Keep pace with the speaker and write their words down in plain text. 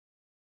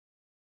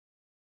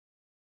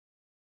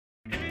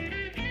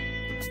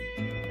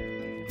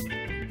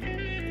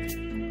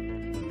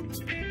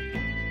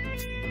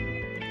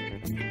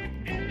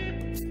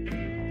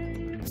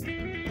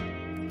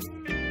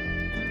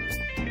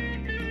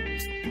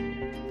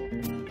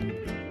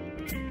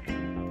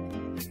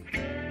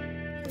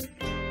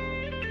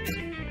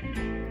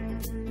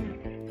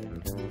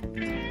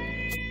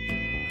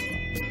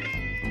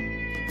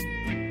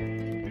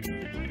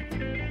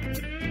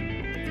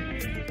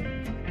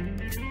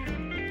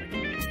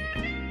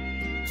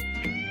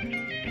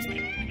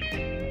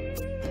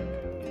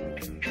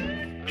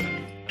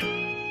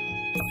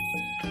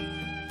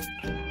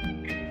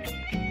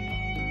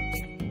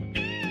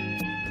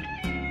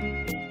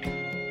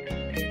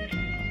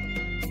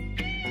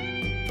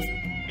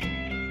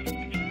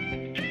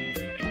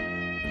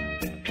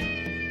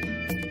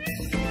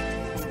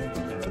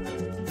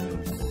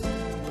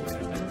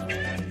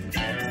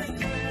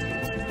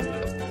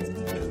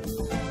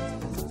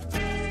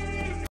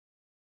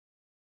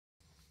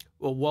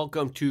Well,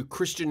 welcome to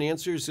Christian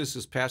Answers. This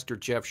is Pastor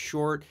Jeff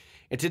Short,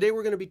 and today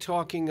we're going to be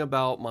talking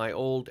about my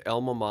old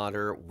alma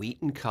mater,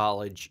 Wheaton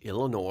College,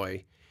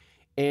 Illinois,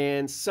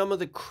 and some of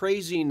the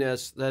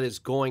craziness that is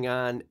going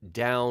on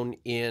down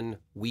in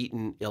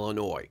Wheaton,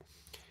 Illinois.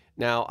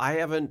 Now, I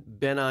haven't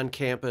been on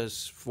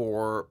campus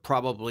for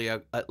probably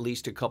at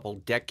least a couple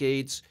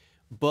decades,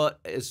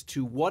 but as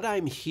to what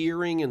I'm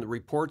hearing and the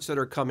reports that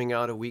are coming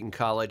out of Wheaton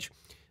College,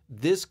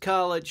 this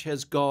college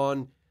has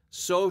gone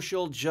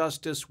social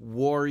justice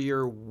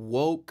warrior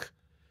woke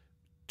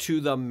to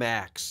the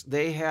max.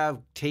 They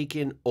have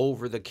taken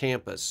over the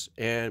campus,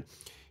 and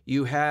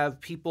you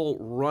have people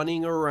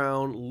running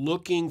around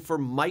looking for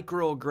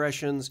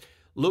microaggressions,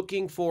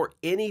 looking for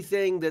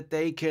anything that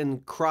they can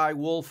cry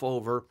wolf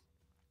over,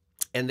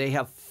 and they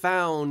have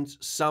found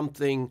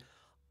something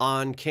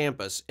on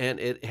campus, and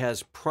it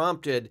has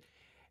prompted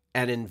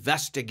an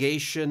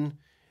investigation,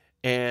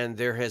 and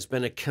there has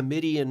been a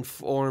committee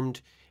informed,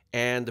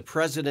 and the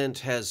president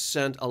has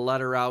sent a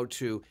letter out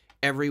to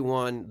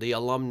everyone, the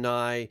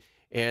alumni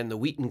and the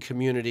Wheaton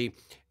community,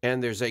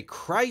 and there's a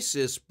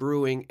crisis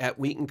brewing at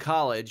Wheaton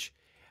College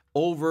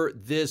over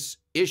this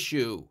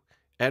issue.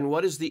 And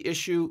what is the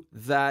issue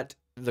that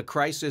the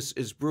crisis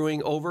is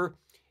brewing over?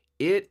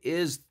 It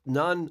is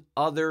none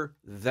other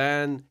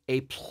than a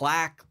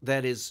plaque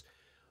that is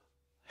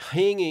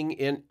hanging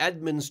in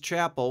Edmund's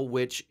Chapel,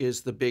 which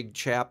is the big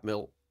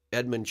chapel,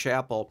 Edmund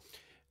Chapel.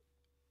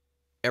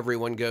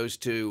 Everyone goes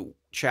to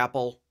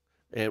chapel,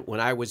 and when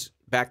I was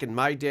back in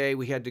my day,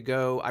 we had to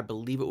go, I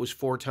believe it was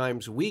 4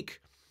 times a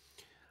week.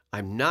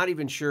 I'm not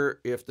even sure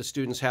if the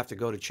students have to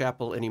go to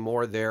chapel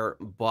anymore there,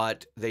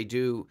 but they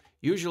do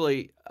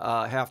usually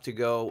have to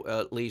go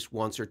at least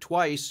once or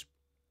twice,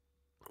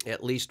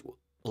 at least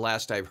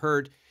last I've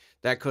heard.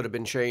 That could have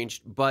been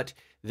changed, but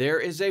there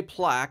is a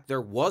plaque,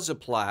 there was a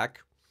plaque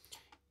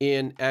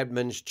in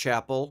Edmund's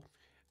Chapel,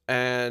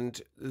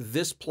 and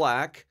this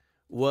plaque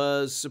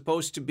was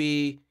supposed to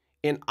be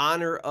in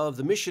honor of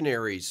the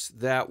missionaries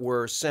that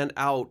were sent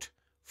out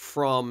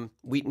from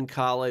Wheaton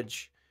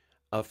College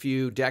a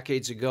few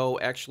decades ago,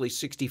 actually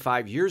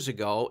 65 years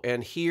ago.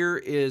 And here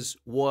is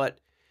what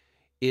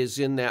is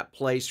in that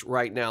place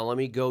right now. Let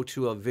me go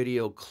to a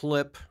video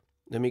clip.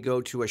 Let me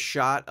go to a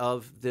shot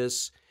of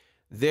this.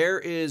 There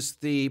is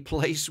the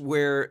place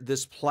where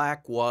this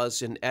plaque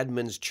was in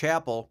Edmund's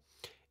Chapel,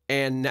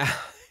 and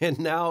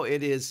now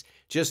it is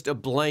just a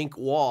blank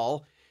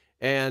wall.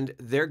 And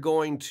they're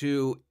going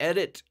to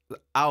edit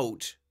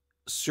out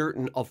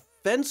certain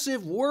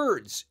offensive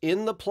words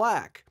in the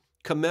plaque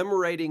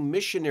commemorating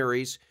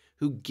missionaries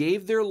who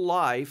gave their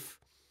life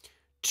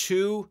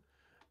to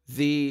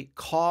the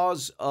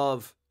cause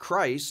of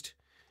Christ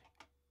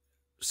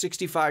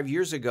 65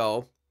 years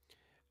ago.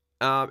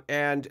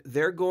 And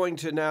they're going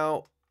to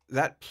now,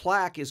 that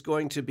plaque is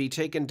going to be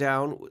taken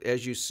down,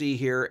 as you see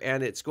here,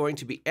 and it's going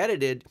to be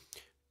edited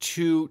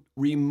to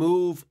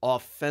remove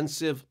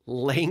offensive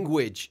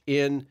language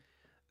in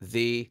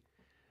the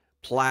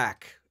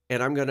plaque.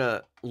 And I'm going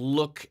to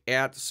look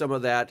at some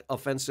of that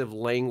offensive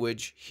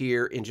language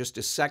here in just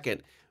a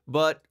second.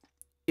 But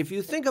if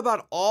you think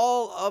about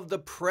all of the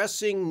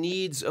pressing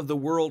needs of the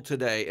world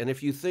today, and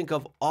if you think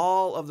of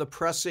all of the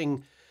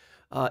pressing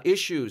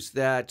issues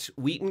that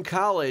Wheaton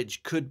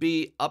College could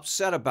be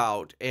upset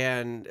about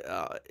and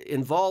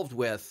involved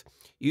with,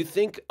 you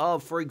think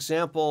of, for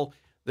example,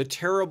 the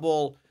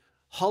terrible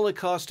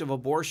Holocaust of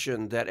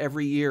abortion, that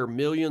every year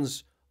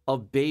millions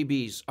of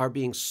babies are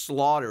being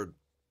slaughtered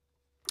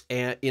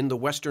in the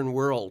Western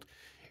world,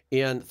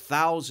 and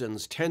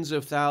thousands, tens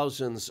of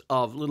thousands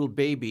of little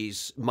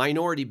babies,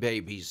 minority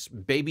babies,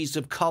 babies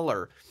of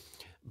color,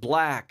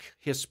 Black,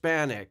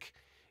 Hispanic,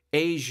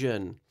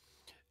 Asian,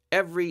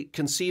 every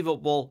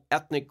conceivable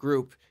ethnic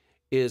group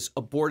is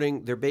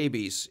aborting their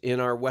babies in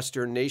our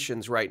Western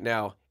nations right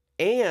now.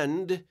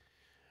 And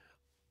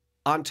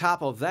on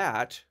top of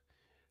that,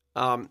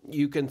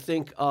 you can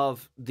think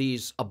of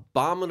these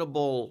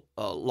abominable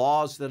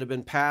laws that have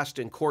been passed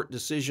and court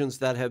decisions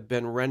that have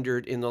been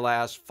rendered in the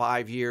last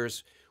 5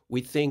 years.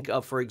 We think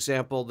of, for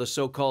example, the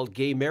so-called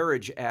Gay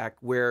Marriage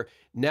Act, where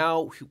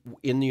now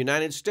in the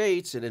United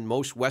States and in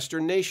most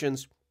Western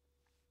nations,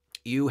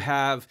 you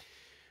have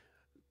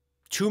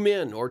 2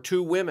 men or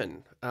 2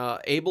 women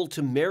able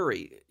to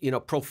marry,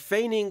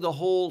 profaning the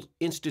whole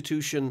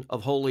institution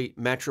of holy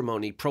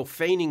matrimony,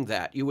 profaning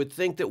that. You would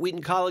think that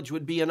Wheaton College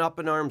would be up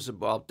in arms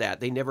about that.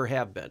 They never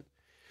have been.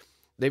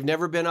 They've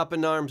never been up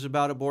in arms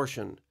about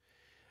abortion.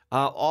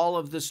 All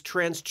of this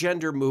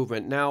transgender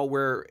movement now,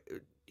 where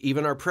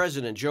even our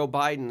president, Joe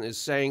Biden, is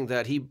saying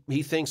that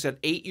he thinks an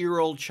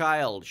 8-year-old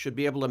child should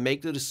be able to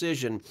make the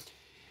decision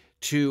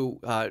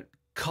to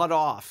cut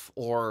off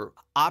or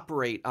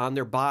operate on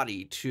their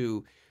body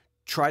to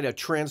try to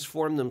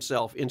transform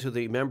themselves into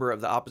the member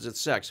of the opposite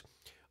sex.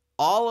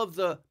 All of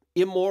the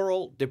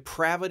immoral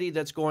depravity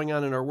that's going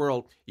on in our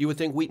world, you would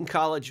think Wheaton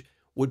College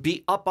would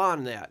be up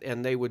on that,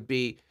 and they would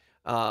be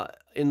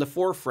in the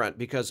forefront,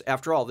 because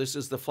after all, this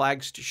is the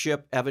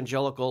flagship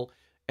evangelical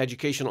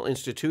educational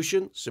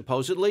institution,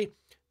 supposedly.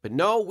 But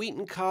no,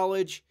 Wheaton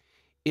College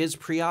is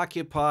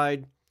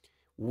preoccupied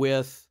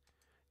with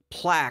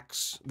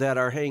plaques that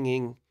are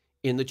hanging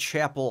in the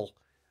chapel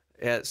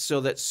so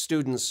that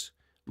students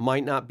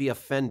might not be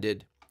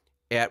offended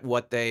at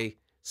what they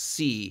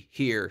see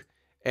here.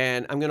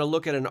 And I'm going to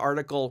look at an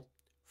article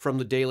from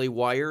the Daily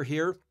Wire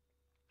here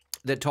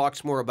that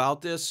talks more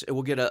about this, and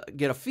we'll get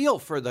a feel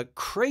for the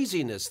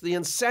craziness, the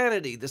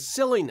insanity, the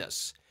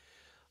silliness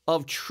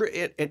of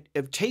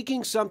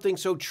taking something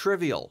so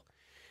trivial.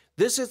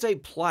 This is a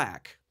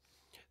plaque.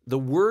 The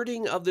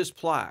wording of this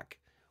plaque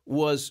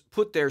was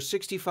put there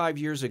 65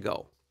 years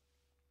ago.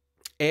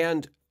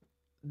 And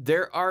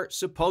there are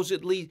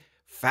supposedly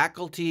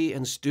faculty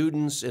and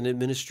students and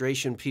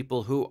administration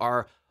people who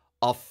are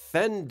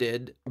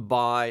offended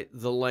by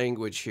the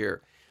language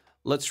here.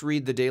 Let's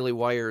read the Daily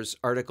Wire's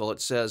article.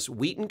 It says,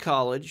 Wheaton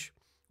College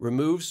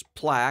removes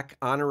plaque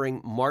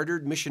honoring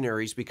martyred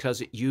missionaries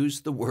because it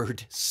used the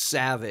word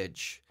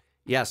savage.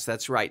 Yes,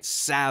 that's right,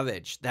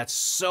 savage. That's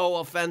so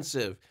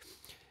offensive.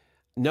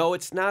 No,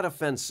 it's not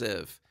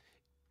offensive.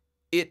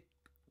 It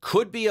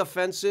could be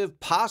offensive,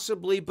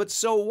 possibly, but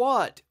so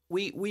what?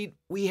 We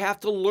have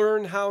to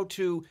learn how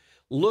to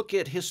look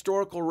at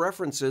historical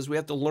references. We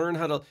have to learn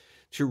how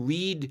to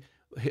read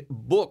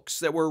books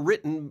that were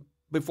written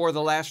before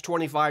the last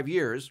 25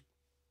 years.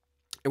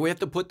 And we have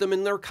to put them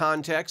in their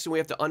context, and we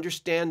have to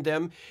understand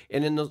them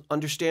and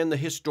understand the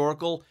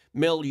historical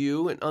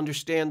milieu and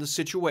understand the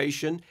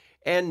situation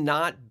and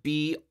not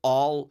be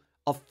all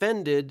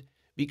offended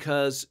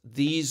because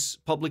these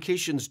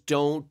publications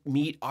don't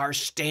meet our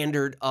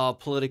standard of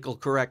political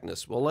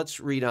correctness. Well, let's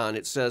read on.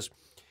 It says,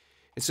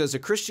 a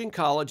Christian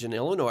college in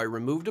Illinois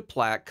removed a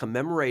plaque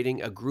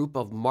commemorating a group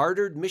of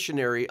martyred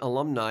missionary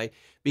alumni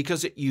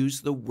because it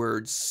used the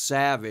word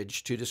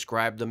savage to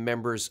describe the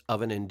members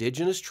of an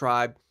indigenous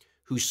tribe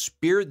who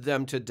speared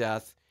them to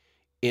death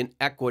in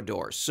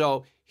Ecuador.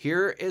 So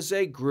here is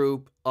a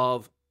group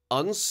of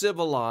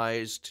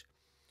uncivilized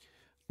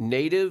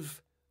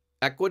native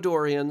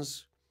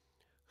Ecuadorians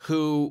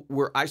who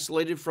were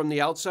isolated from the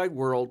outside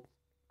world,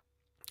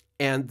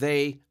 and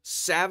they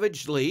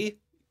savagely,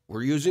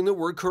 we're using the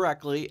word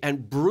correctly,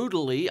 and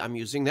brutally, I'm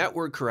using that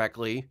word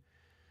correctly,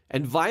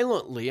 and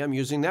violently, I'm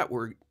using that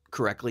word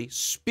correctly,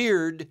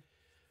 speared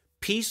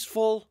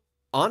peaceful,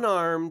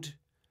 unarmed,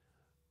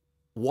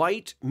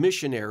 white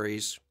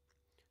missionaries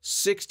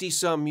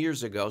 60-some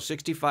years ago,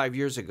 65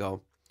 years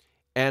ago,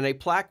 and a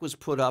plaque was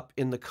put up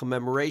in the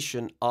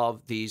commemoration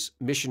of these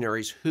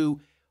missionaries who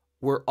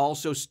were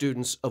also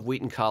students of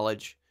Wheaton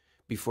College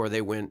before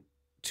they went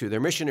to their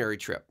missionary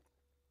trip.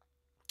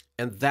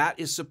 And that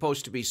is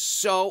supposed to be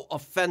so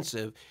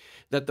offensive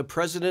that the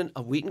president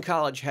of Wheaton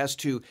College has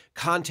to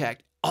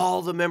contact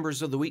all the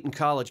members of the Wheaton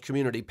College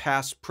community,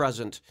 past,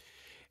 present,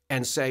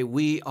 and say,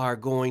 we are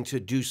going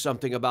to do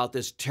something about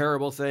this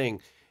terrible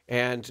thing.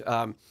 And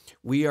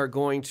we are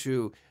going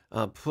to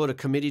put a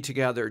committee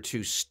together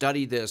to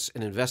study this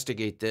and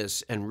investigate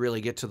this and really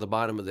get to the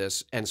bottom of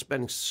this, and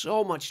spend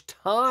so much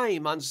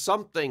time on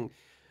something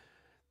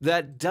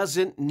that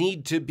doesn't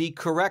need to be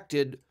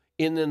corrected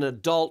in an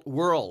adult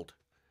world.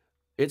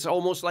 It's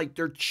almost like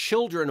they're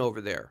children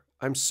over there.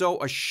 I'm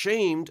so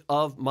ashamed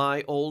of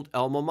my old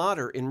alma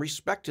mater in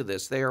respect to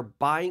this. They are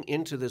buying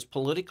into this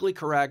politically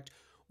correct,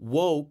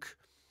 woke,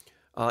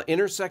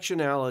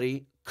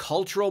 intersectionality,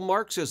 cultural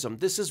Marxism.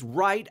 This is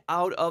right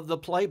out of the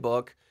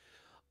playbook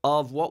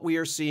of what we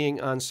are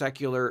seeing on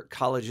secular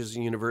colleges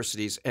and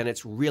universities, and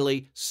it's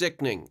really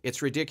sickening.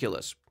 It's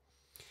ridiculous.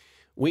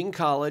 Wheaton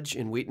College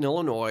in Wheaton,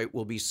 Illinois,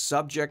 will be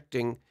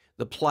subjecting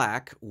the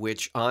plaque,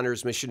 which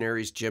honors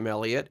missionaries Jim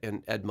Elliot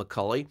and Ed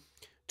McCully,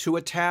 to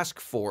a task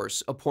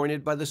force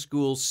appointed by the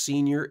school's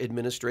senior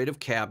administrative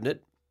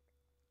cabinet,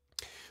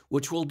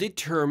 which will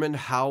determine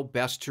how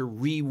best to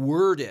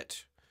reword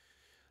it,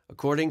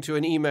 according to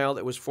an email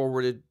that was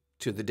forwarded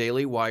to the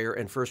Daily Wire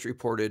and first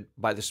reported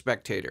by the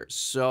Spectator.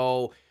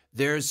 So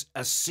there's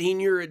a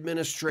senior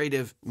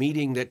administrative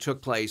meeting that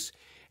took place,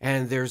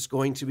 and there's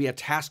going to be a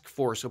task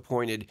force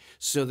appointed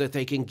so that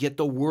they can get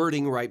the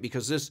wording right,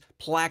 because this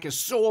plaque is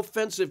so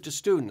offensive to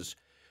students.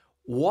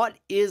 What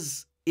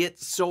is it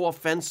so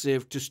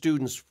offensive to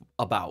students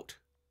about?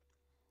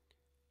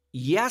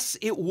 Yes,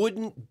 it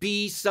wouldn't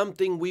be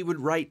something we would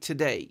write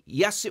today.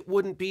 Yes, it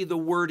wouldn't be the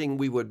wording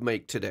we would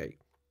make today.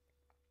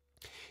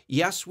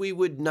 Yes, we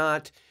would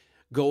not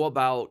go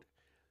about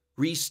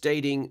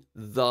restating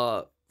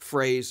the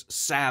phrase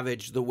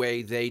savage the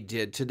way they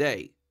did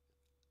today.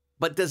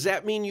 But does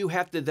that mean you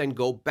have to then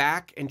go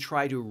back and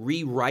try to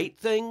rewrite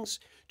things,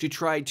 to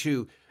try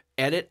to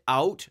edit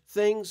out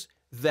things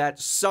that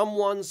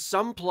someone,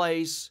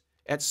 someplace,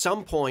 at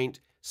some point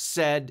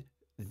said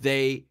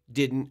they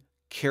didn't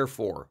care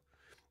for,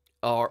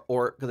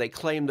 or they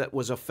claimed that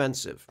was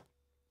offensive?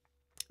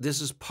 This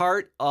is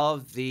part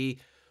of the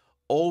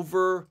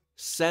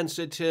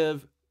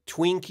oversensitive,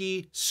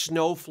 Twinkie,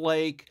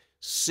 snowflake,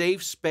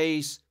 safe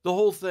space, the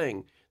whole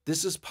thing.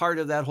 This is part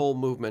of that whole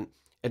movement.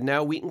 And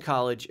now Wheaton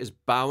College is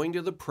bowing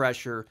to the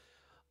pressure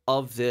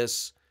of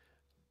this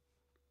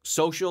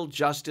social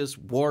justice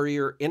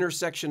warrior,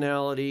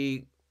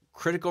 intersectionality,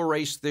 critical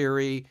race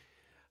theory,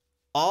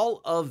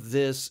 all of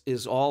this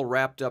is all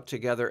wrapped up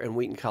together, and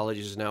Wheaton College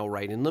is now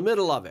right in the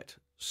middle of it.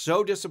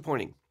 So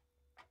disappointing.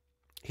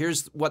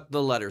 Here's what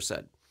the letter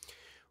said.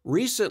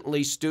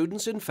 Recently,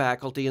 students and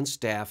faculty and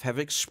staff have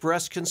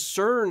expressed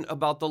concern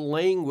about the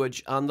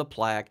language on the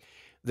plaque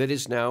that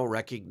is now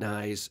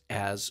recognized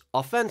as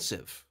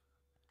offensive.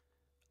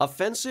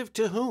 Offensive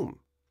to whom?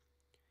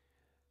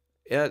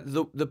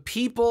 The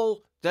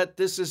people that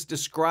this is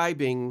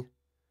describing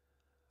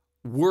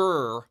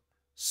were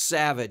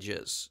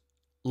savages.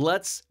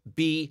 Let's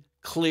be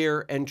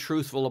clear and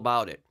truthful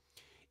about it.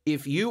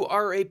 If you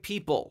are a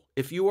people,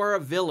 if you are a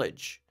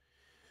village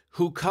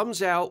who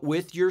comes out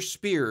with your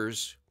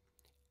spears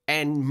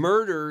and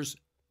murders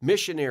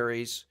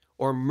missionaries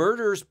or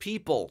murders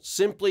people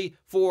simply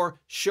for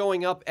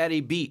showing up at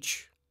a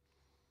beach,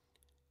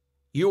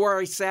 you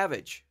are a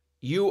savage.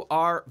 You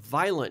are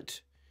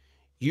violent.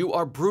 You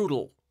are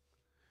brutal.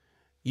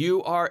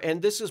 You are,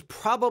 and this is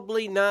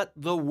probably not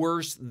the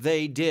worst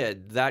they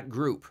did, that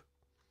group.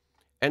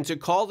 And to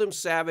call them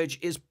savage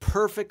is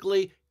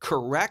perfectly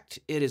correct.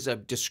 It is a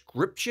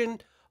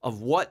description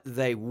of what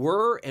they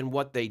were and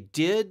what they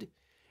did.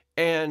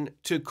 And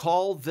to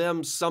call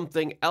them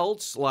something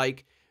else,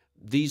 like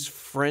these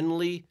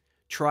friendly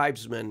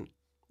tribesmen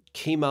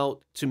came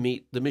out to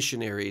meet the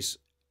missionaries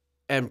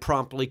and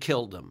promptly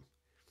killed them,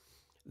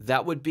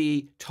 that would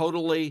be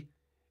totally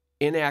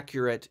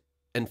inaccurate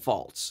and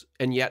false.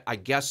 And yet, I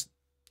guess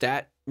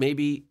that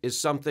maybe is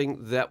something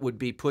that would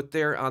be put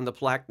there on the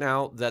plaque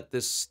now, that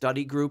this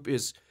study group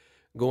is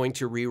going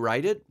to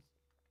rewrite it.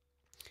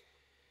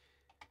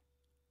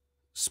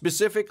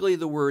 Specifically,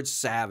 the word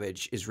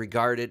savage is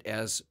regarded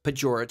as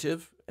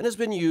pejorative and has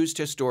been used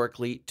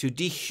historically to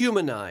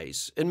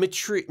dehumanize and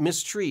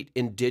mistreat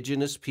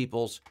indigenous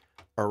peoples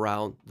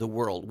around the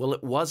world. Well,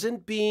 it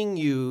wasn't being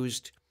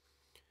used.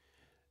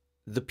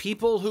 The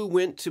people who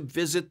went to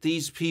visit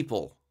these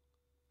people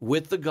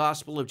with the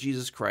gospel of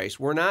Jesus Christ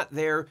were not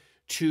there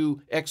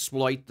to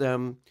exploit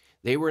them.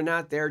 They were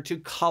not there to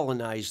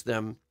colonize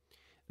them.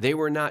 They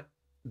were not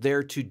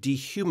there to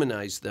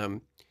dehumanize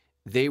them.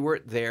 They were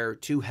there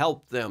to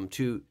help them,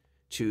 to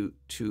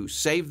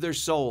save their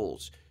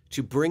souls,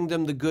 to bring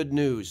them the good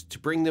news, to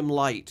bring them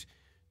light,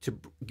 to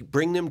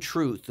bring them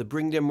truth, to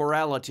bring them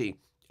morality.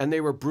 And they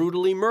were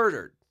brutally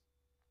murdered.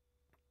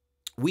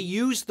 We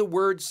use the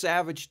word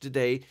savage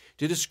today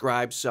to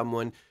describe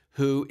someone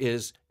who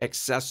is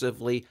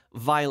excessively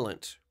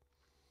violent.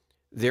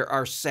 There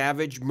are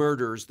savage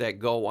murders that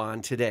go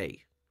on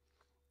today.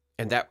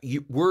 And that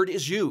word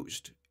is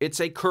used. It's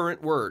a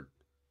current word.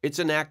 It's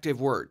an active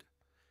word.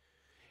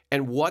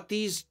 And what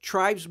these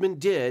tribesmen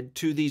did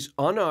to these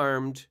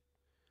unarmed,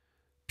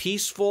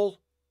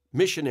 peaceful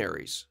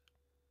missionaries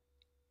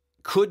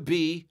could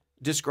be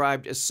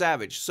described as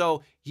savage.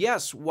 So,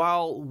 yes,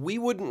 while we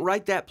wouldn't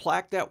write that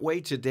plaque that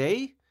way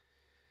today,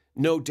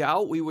 no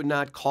doubt we would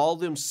not call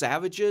them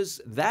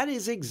savages. That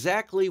is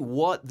exactly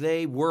what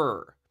they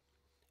were.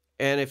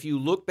 And if you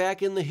look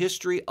back in the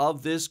history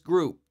of this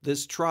group,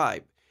 this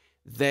tribe,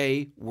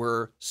 they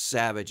were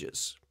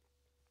savages.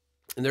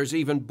 And there's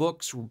even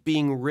books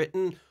being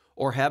written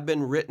or have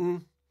been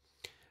written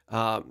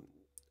by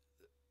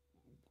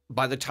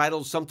the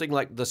title something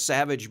like The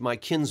Savage, My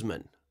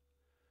Kinsman,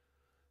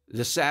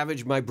 The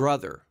Savage, My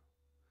Brother,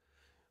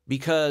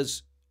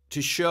 because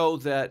to show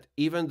that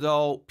even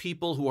though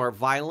people who are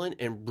violent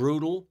and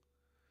brutal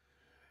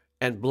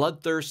and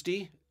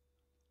bloodthirsty,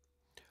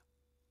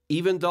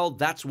 even though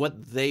that's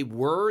what they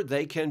were,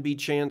 they can be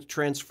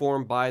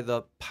transformed by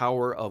the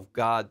power of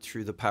God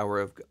through the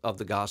power of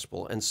the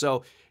gospel. And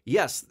so,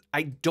 yes,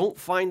 I don't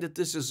find that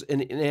this is an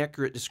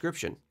inaccurate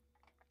description.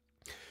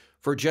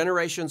 For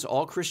generations,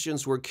 all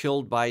Christians were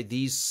killed by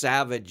these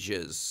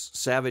savages,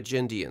 savage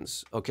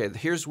Indians. Okay,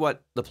 here's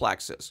what the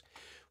plaque says.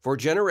 For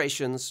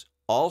generations,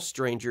 all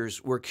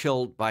strangers were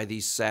killed by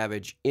these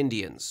savage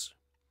Indians.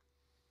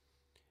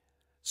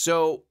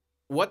 So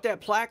what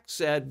that plaque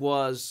said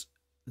was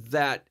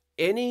that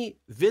any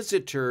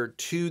visitor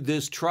to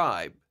this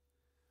tribe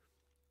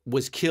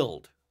was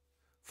killed.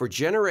 For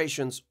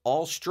generations,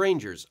 all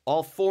strangers,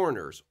 all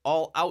foreigners,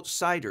 all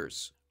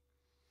outsiders.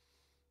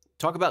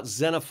 Talk about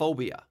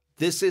xenophobia.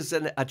 This is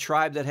a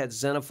tribe that had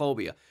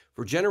xenophobia.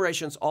 For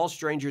generations, all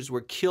strangers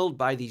were killed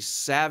by these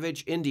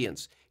savage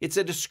Indians. It's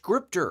a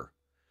descriptor.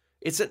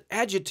 It's an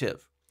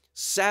adjective.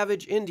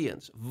 Savage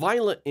Indians,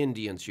 violent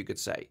Indians, you could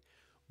say,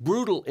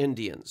 brutal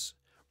Indians,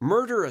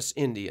 murderous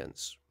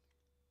Indians,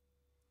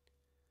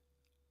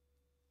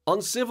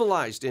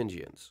 uncivilized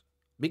Indians,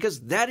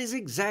 because that is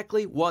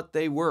exactly what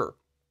they were.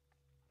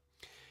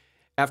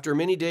 After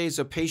many days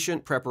of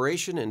patient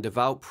preparation and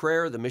devout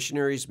prayer, the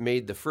missionaries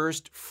made the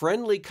first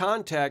friendly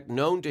contact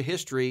known to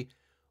history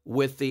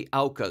with the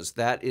Aucas.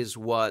 That is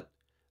what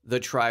the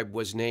tribe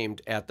was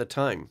named at the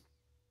time.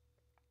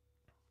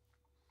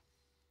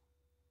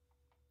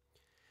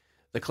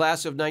 The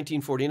class of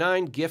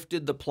 1949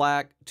 gifted the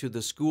plaque to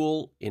the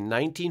school in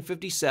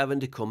 1957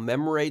 to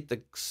commemorate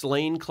the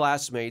slain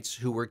classmates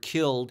who were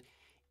killed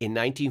in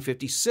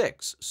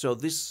 1956. So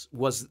this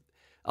was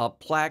a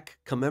plaque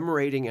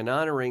commemorating and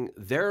honoring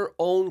their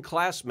own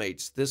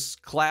classmates. This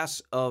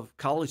class of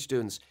college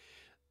students,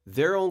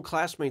 their own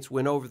classmates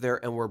went over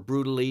there and were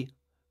brutally,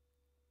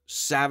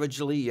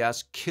 savagely,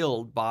 yes,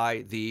 killed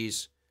by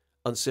these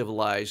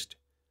uncivilized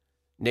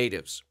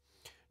natives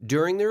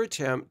during their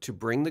attempt to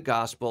bring the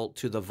gospel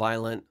to the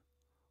violent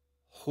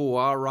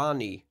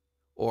Huarani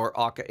or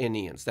Auca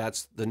Indians.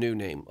 That's the new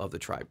name of the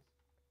tribe.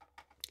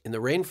 In the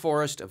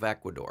rainforest of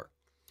Ecuador,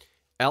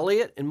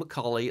 Eliot and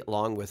Macaulay,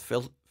 along with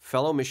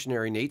fellow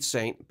missionary Nate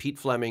Saint, Pete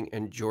Fleming,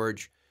 and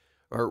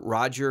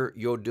Roger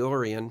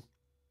Yodorian,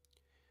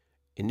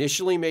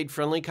 initially made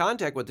friendly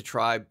contact with the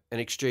tribe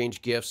and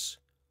exchanged gifts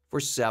for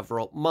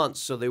several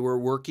months. So they were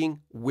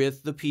working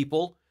with the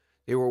people.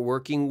 They were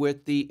working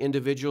with the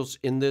individuals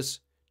in this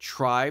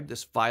tribe,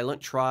 this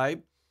violent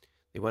tribe.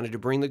 They wanted to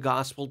bring the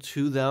gospel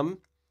to them.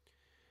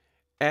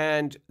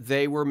 And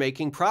they were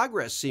making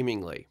progress,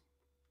 seemingly.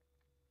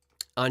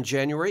 On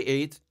January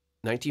 8th,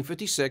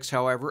 1956,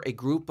 however, a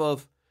group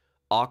of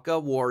Auca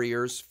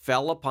warriors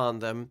fell upon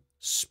them,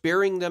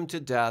 spearing them to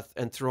death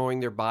and throwing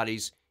their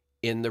bodies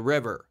in the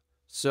river.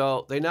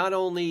 So they not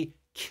only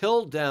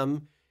killed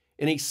them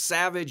in a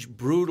savage,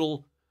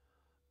 brutal,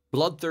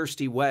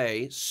 bloodthirsty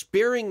way,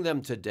 spearing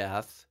them to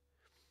death,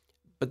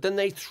 but then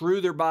they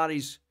threw their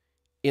bodies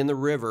in the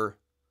river,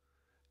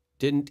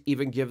 didn't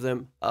even give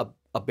them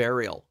a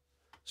burial.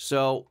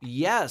 So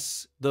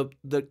yes, the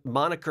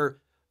moniker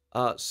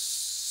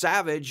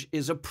savage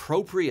is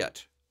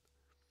appropriate.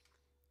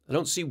 I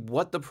don't see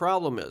what the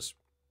problem is.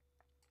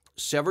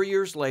 Several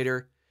years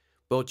later,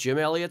 both Jim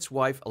Elliot's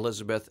wife,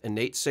 Elizabeth, and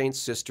Nate Saint's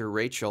sister,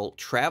 Rachel,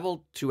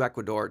 traveled to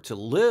Ecuador to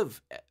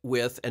live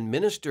with and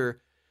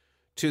minister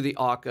to the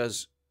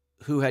Aucas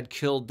who had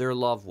killed their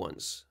loved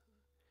ones.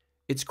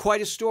 It's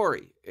quite a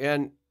story.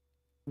 And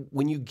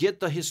when you get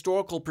the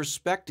historical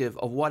perspective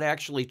of what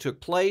actually took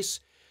place,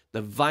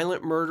 the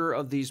violent murder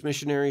of these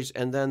missionaries,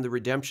 and then the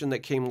redemption that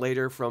came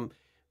later from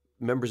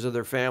members of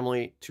their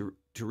family to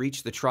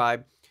reach the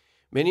tribe,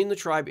 many in the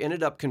tribe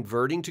ended up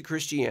converting to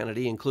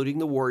Christianity, including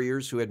the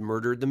warriors who had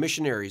murdered the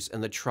missionaries,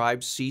 and the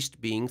tribe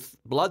ceased being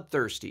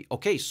bloodthirsty.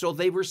 Okay, so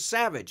they were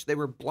savage, they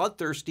were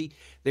bloodthirsty,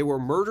 they were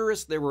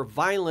murderous, they were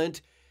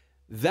violent.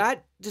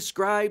 That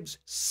describes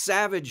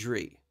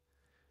savagery.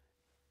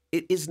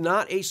 It is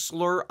not a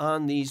slur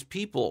on these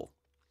people.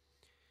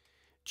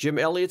 Jim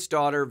Elliot's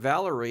daughter,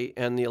 Valerie,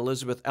 and the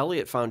Elizabeth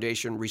Elliot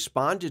Foundation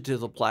responded to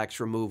the plaque's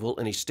removal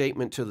in a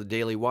statement to the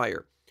Daily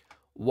Wire.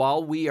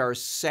 While we are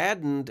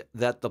saddened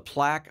that the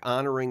plaque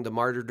honoring the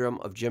martyrdom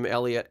of Jim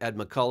Elliot, Ed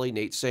McCully,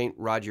 Nate Saint,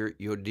 Roger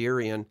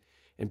Yodirian,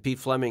 and Pete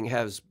Fleming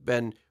has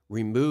been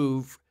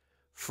removed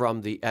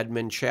from the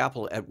Edmund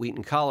Chapel at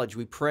Wheaton College,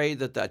 we pray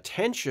that the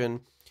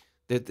attention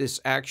that this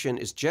action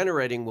is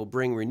generating will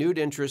bring renewed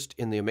interest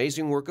in the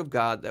amazing work of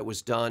God that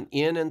was done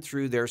in and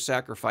through their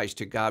sacrifice.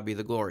 To God be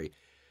the glory.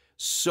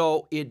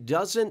 So it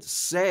doesn't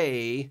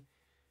say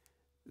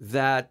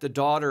that the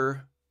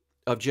daughter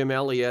of Jim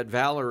Elliot,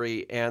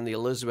 Valerie, and the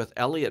Elizabeth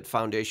Elliot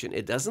Foundation,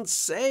 it doesn't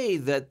say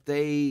that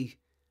they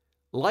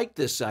like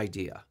this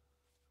idea.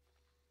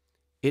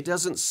 It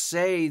doesn't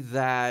say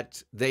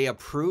that they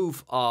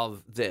approve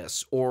of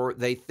this or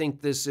they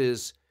think this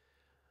is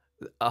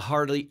a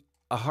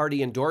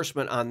hearty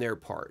endorsement on their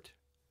part.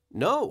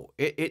 No,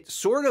 it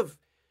sort of,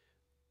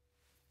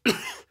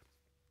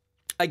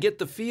 I get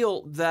the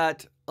feel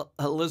that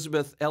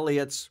Elizabeth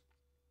Elliot's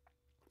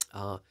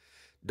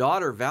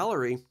daughter,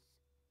 Valerie,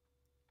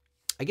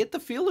 I get the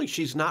feeling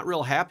she's not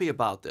real happy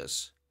about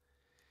this.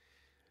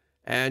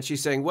 And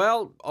she's saying,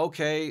 well,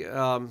 okay,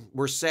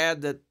 we're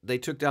sad that they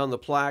took down the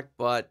plaque,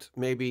 but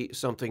maybe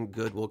something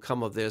good will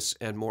come of this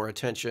and more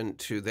attention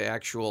to the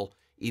actual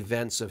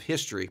events of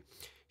history.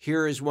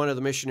 Here is one of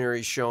the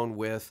missionaries shown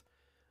with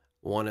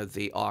one of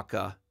the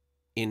Auca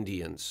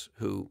Indians,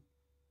 who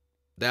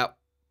that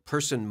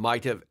person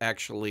might have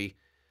actually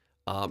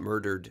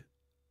murdered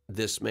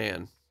this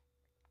man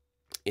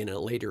in a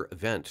later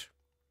event.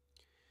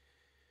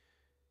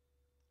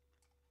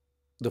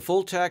 The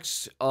full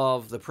text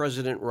of the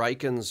President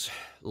Reichen's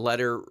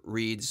letter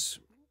reads,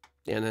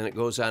 and then it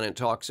goes on and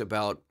talks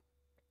about,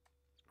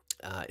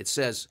 it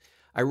says,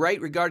 I write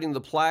regarding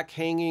the plaque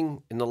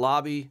hanging in the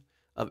lobby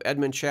of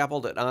Edmund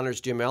Chapel that honors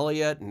Jim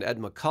Elliot and Ed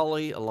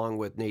McCully, along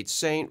with Nate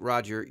Saint,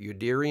 Roger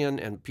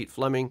Yodirian, and Pete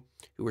Fleming,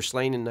 who were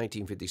slain in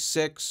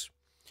 1956.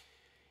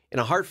 In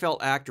a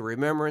heartfelt act of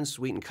remembrance,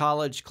 Wheaton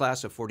College,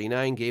 class of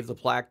 49, gave the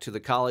plaque to the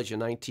college in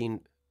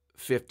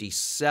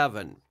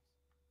 1957.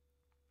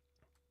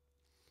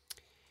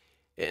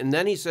 And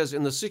then he says,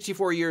 in the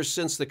 64 years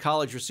since the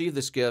college received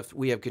this gift,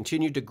 we have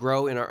continued to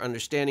grow in our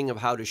understanding of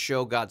how to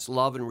show God's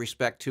love and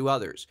respect to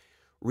others.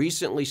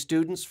 Recently,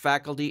 students,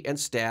 faculty, and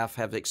staff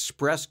have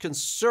expressed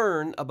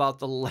concern about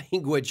the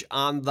language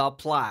on the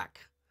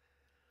plaque.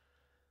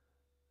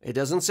 It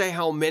doesn't say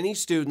how many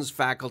students,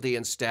 faculty,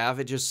 and staff.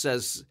 It just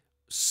says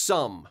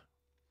some.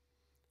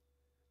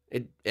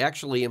 It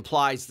actually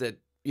implies that,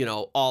 you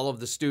know, all of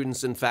the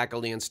students and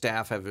faculty and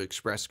staff have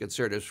expressed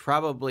concern. It's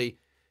probably,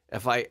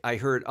 if I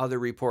heard other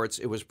reports,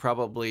 it was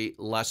probably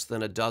less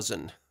than a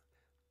dozen.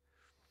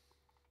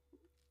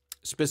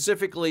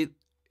 Specifically,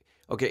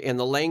 okay, and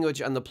the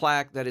language on the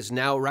plaque that is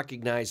now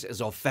recognized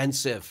as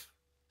offensive.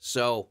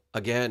 So,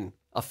 again,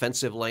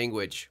 offensive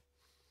language.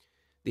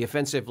 The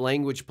offensive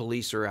language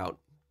police are out.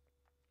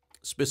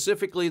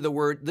 Specifically, the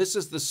word, this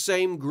is the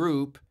same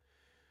group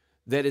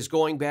that is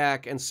going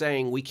back and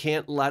saying we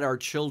can't let our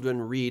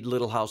children read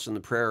Little House on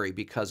the Prairie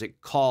because it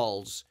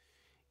calls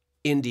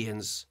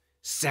Indians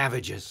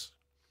savages.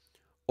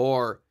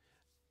 Or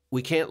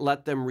we can't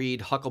let them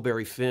read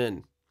Huckleberry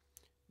Finn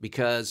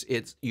because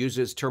it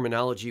uses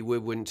terminology we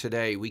wouldn't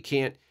today. We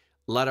can't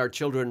let our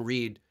children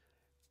read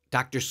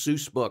Dr.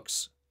 Seuss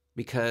books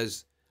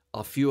because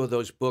a few of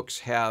those books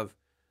have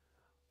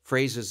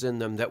phrases in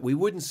them that we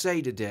wouldn't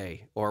say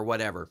today or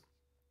whatever.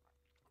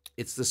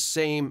 It's the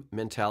same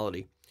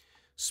mentality.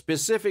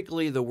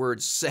 Specifically, the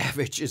word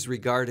savage is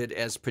regarded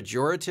as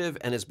pejorative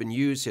and has been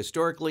used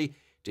historically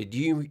to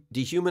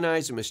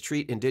dehumanize and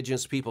mistreat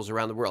indigenous peoples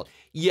around the world.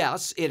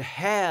 Yes, it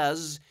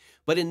has,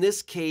 but in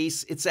this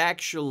case, it's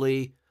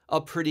actually a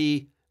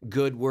pretty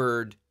good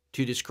word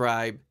to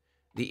describe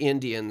the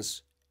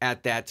Indians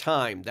at that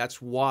time.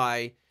 That's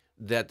why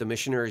that the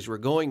missionaries were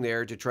going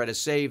there to try to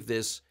save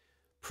this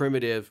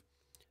primitive,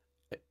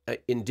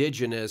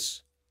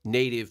 indigenous,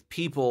 native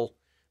people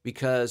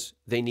because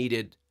they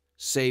needed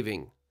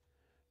saving,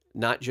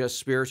 not just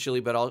spiritually,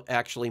 but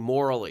actually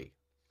morally.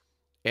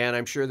 And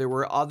I'm sure there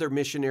were other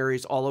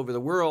missionaries all over the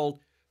world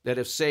that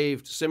have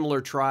saved similar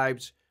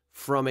tribes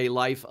from a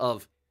life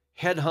of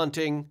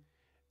headhunting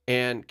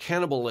and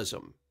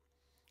cannibalism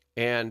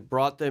and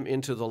brought them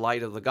into the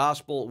light of the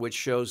gospel, which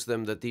shows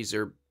them that these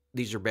are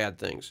bad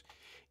things.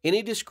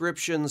 Any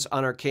descriptions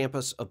on our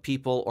campus of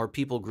people or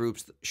people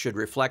groups should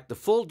reflect the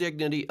full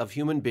dignity of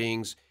human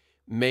beings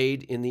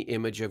made in the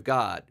image of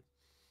God.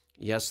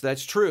 Yes,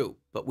 that's true,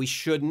 but we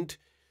shouldn't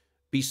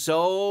be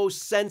so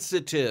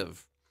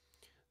sensitive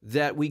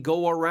that we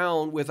go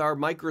around with our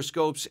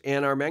microscopes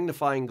and our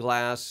magnifying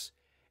glass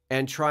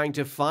and trying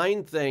to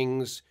find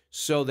things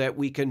so that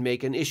we can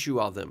make an issue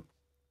of them.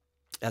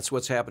 That's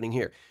what's happening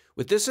here.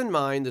 With this in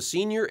mind, the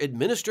Senior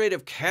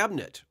Administrative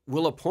Cabinet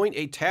will appoint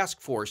a task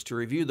force to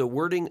review the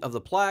wording of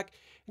the plaque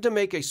and to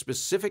make a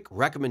specific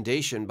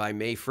recommendation by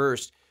May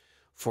 1st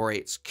for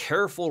its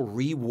careful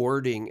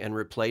rewording and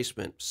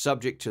replacement,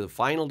 subject to the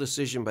final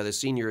decision by the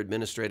Senior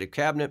Administrative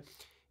Cabinet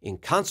in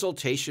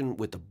consultation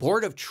with the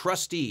Board of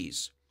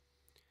Trustees.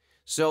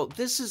 So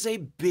this is a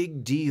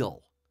big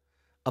deal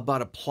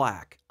about a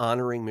plaque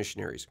honoring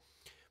missionaries.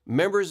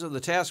 Members of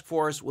the task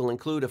force will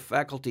include a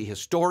faculty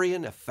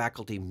historian, a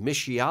faculty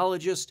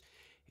missiologist,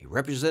 a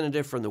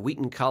representative from the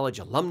Wheaton College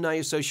Alumni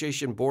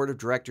Association Board of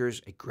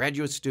Directors, a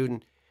graduate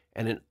student,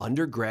 and an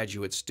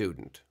undergraduate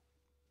student.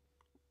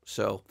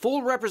 So,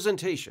 full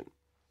representation.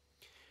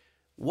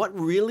 What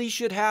really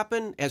should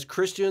happen as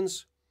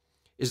Christians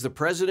is the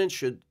president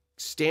should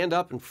stand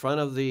up in front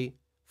of the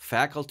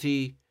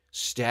faculty,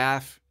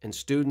 staff, and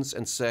students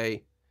and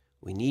say,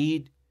 we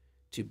need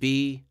to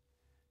be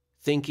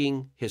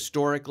thinking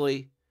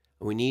historically,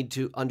 and we need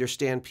to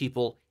understand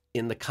people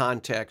in the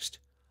context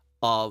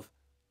of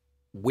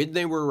when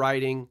they were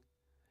writing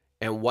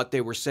and what they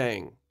were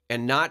saying,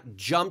 and not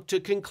jump to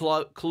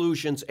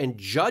conclusions and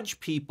judge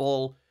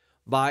people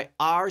by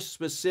our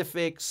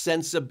specific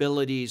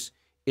sensibilities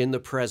in the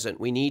present.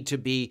 We need to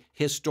be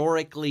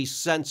historically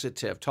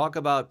sensitive. Talk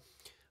about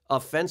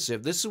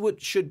offensive. This is what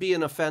should be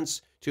an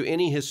offense to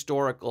any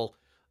historical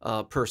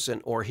person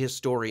or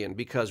historian,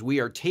 because we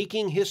are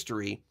taking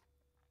history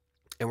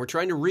and we're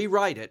trying to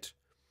rewrite it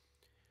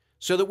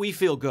so that we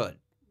feel good.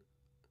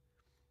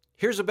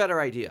 Here's a better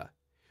idea.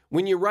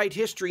 When you write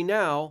history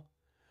now,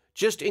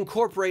 just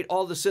incorporate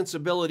all the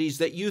sensibilities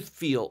that you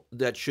feel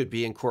that should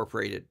be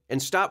incorporated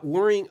and stop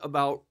worrying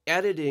about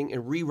editing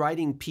and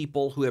rewriting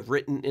people who have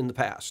written in the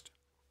past.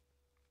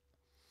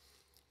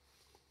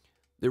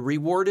 The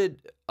rewarded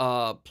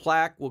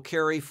plaque will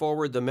carry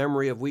forward the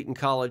memory of Wheaton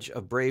College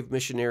of brave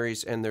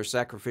missionaries and their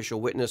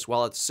sacrificial witness,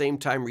 while at the same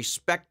time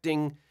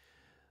respecting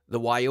the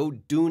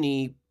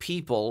Waioduni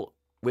people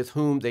with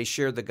whom they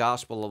shared the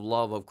gospel of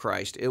love of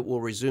Christ. It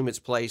will resume its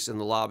place in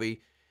the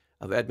lobby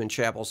of Edmund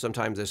Chapel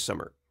sometime this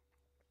summer.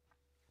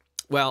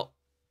 Well,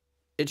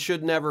 it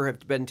should never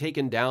have been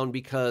taken down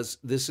because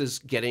this is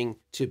getting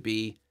to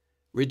be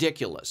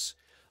ridiculous.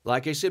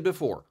 Like I said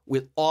before,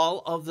 with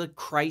all of the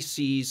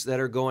crises that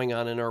are going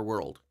on in our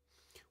world,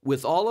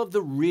 with all of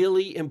the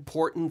really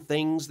important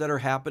things that are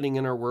happening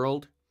in our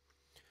world,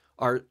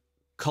 our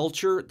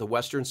culture, the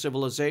Western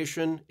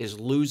civilization, is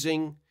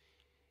losing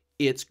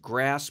its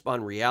grasp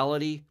on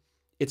reality.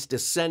 It's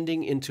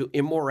descending into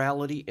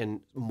immorality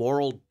and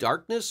moral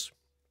darkness.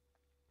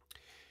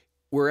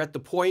 We're at the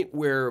point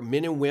where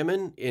men and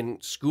women in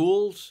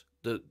schools,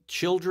 the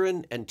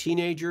children and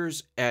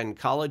teenagers and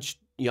college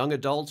young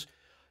adults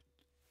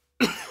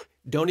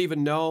don't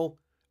even know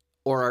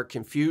or are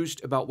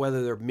confused about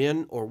whether they're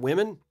men or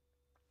women,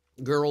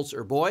 girls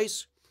or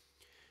boys.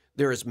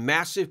 There is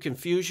massive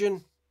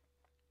confusion.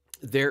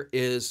 There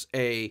is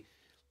a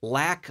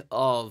lack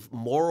of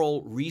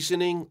moral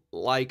reasoning,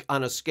 like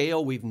on a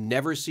scale we've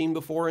never seen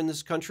before in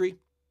this country.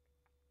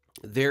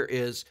 There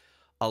is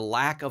a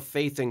lack of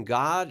faith in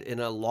God and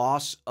a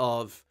loss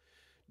of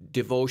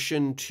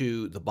devotion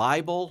to the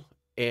Bible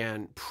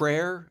and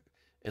prayer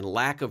and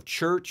lack of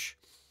church.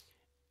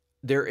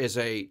 There is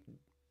a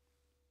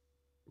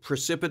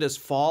precipitous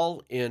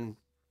fall in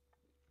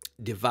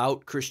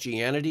devout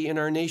Christianity in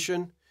our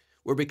nation.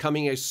 We're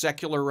becoming a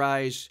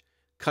secularized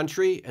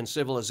country and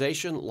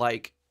civilization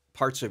like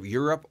parts of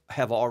Europe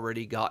have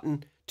already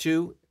gotten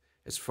to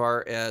as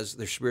far as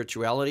their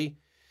spirituality.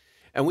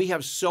 And we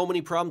have so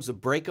many problems: the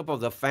breakup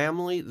of the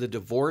family, the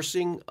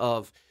divorcing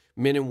of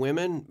men and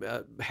women.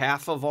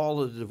 Half of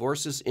all of the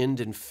divorces end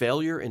in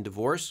failure and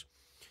divorce.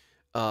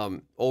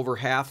 Over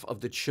half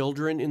of the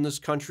children in this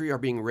country are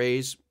being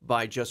raised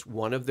by just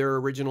one of their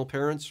original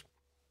parents.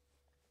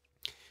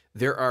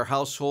 There are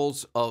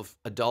households of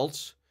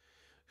adults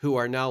who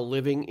are now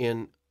living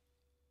in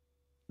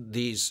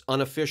these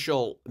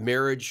unofficial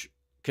marriage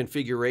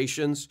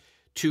configurations: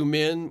 2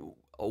 men,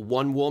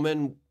 1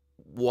 woman,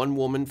 1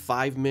 woman,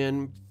 5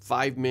 men,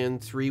 5 men,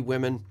 3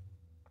 women.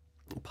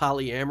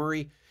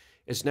 Polyamory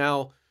is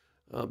now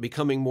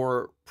becoming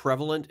more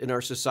prevalent in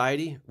our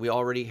society. We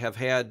already have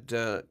had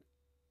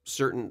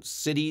certain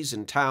cities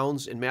and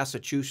towns in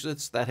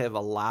Massachusetts that have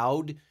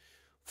allowed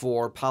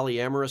for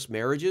polyamorous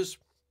marriages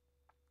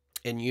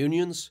and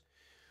unions.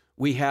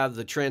 We have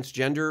the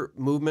transgender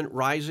movement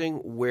rising,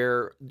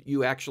 where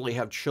you actually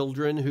have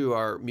children who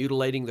are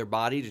mutilating their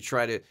body to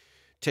try to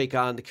take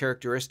on the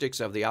characteristics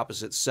of the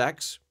opposite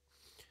sex.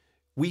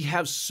 We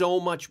have so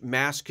much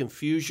mass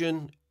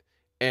confusion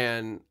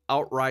and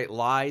outright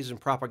lies and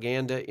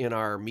propaganda in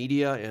our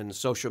media and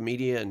social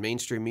media and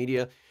mainstream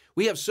media.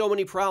 We have so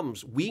many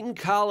problems. Wheaton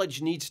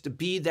College needs to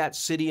be that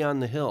city on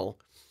the hill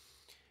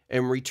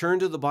and return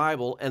to the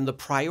Bible and the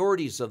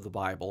priorities of the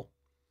Bible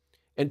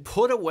and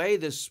put away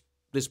this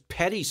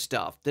petty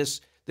stuff,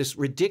 this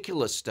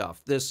ridiculous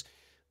stuff, this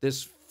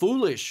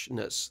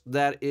foolishness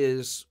that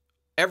is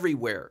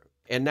everywhere.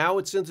 And now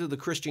it's into the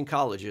Christian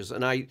colleges.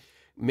 And I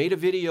made a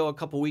video a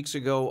couple weeks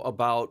ago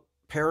about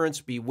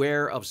parents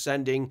beware of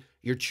sending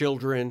your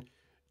children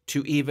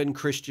to even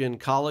Christian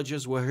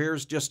colleges. Well,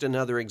 here's just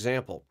another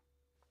example.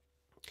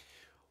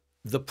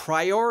 The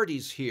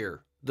priorities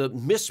here, the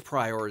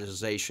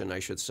misprioritization, I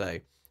should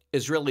say,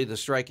 is really the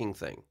striking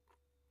thing.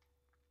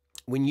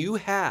 When you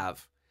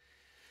have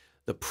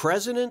the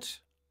president,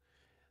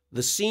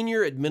 the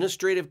senior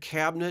administrative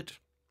cabinet,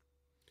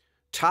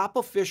 top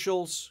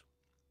officials,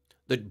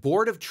 the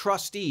board of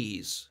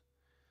trustees,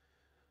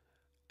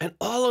 and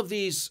all of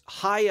these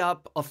high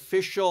up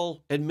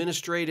official,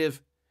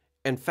 administrative,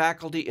 and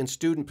faculty and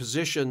student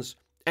positions,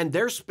 and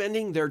they're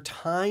spending their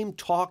time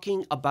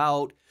talking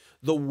about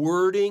the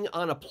wording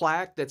on a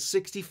plaque that's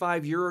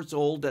 65 years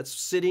old that's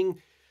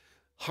sitting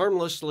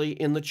harmlessly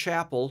in the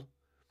chapel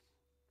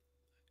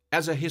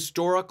as a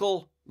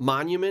historical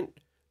monument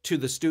to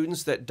the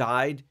students that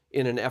died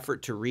in an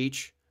effort to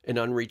reach an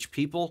unreached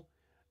people.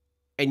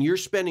 And you're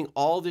spending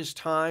all this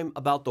time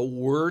about the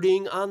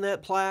wording on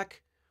that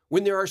plaque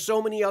when there are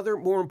so many other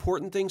more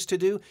important things to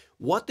do.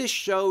 What this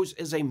shows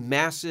is a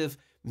massive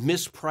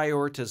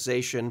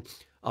misprioritization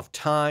of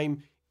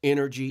time,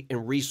 energy,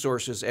 and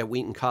resources at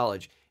Wheaton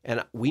College.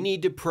 And we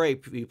need to pray,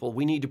 people.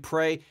 We need to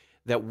pray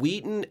that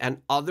Wheaton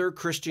and other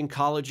Christian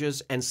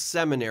colleges and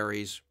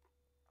seminaries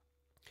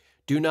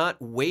do not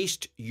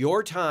waste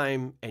your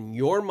time and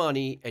your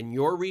money and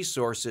your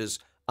resources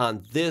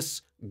on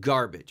this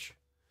garbage.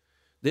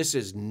 This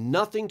has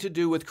nothing to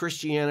do with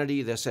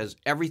Christianity. This has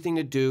everything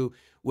to do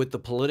with the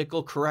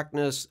political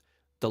correctness,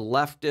 the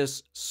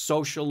leftist,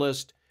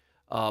 socialist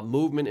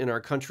movement in our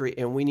country.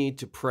 And we need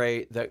to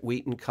pray that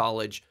Wheaton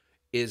College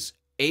is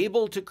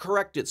able to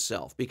correct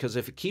itself, because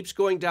if it keeps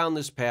going down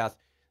this path,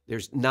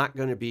 there's not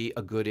going to be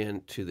a good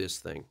end to this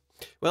thing.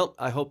 Well,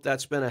 I hope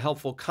that's been a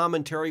helpful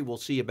commentary. We'll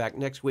see you back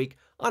next week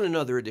on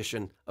another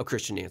edition of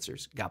Christian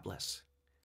Answers. God bless.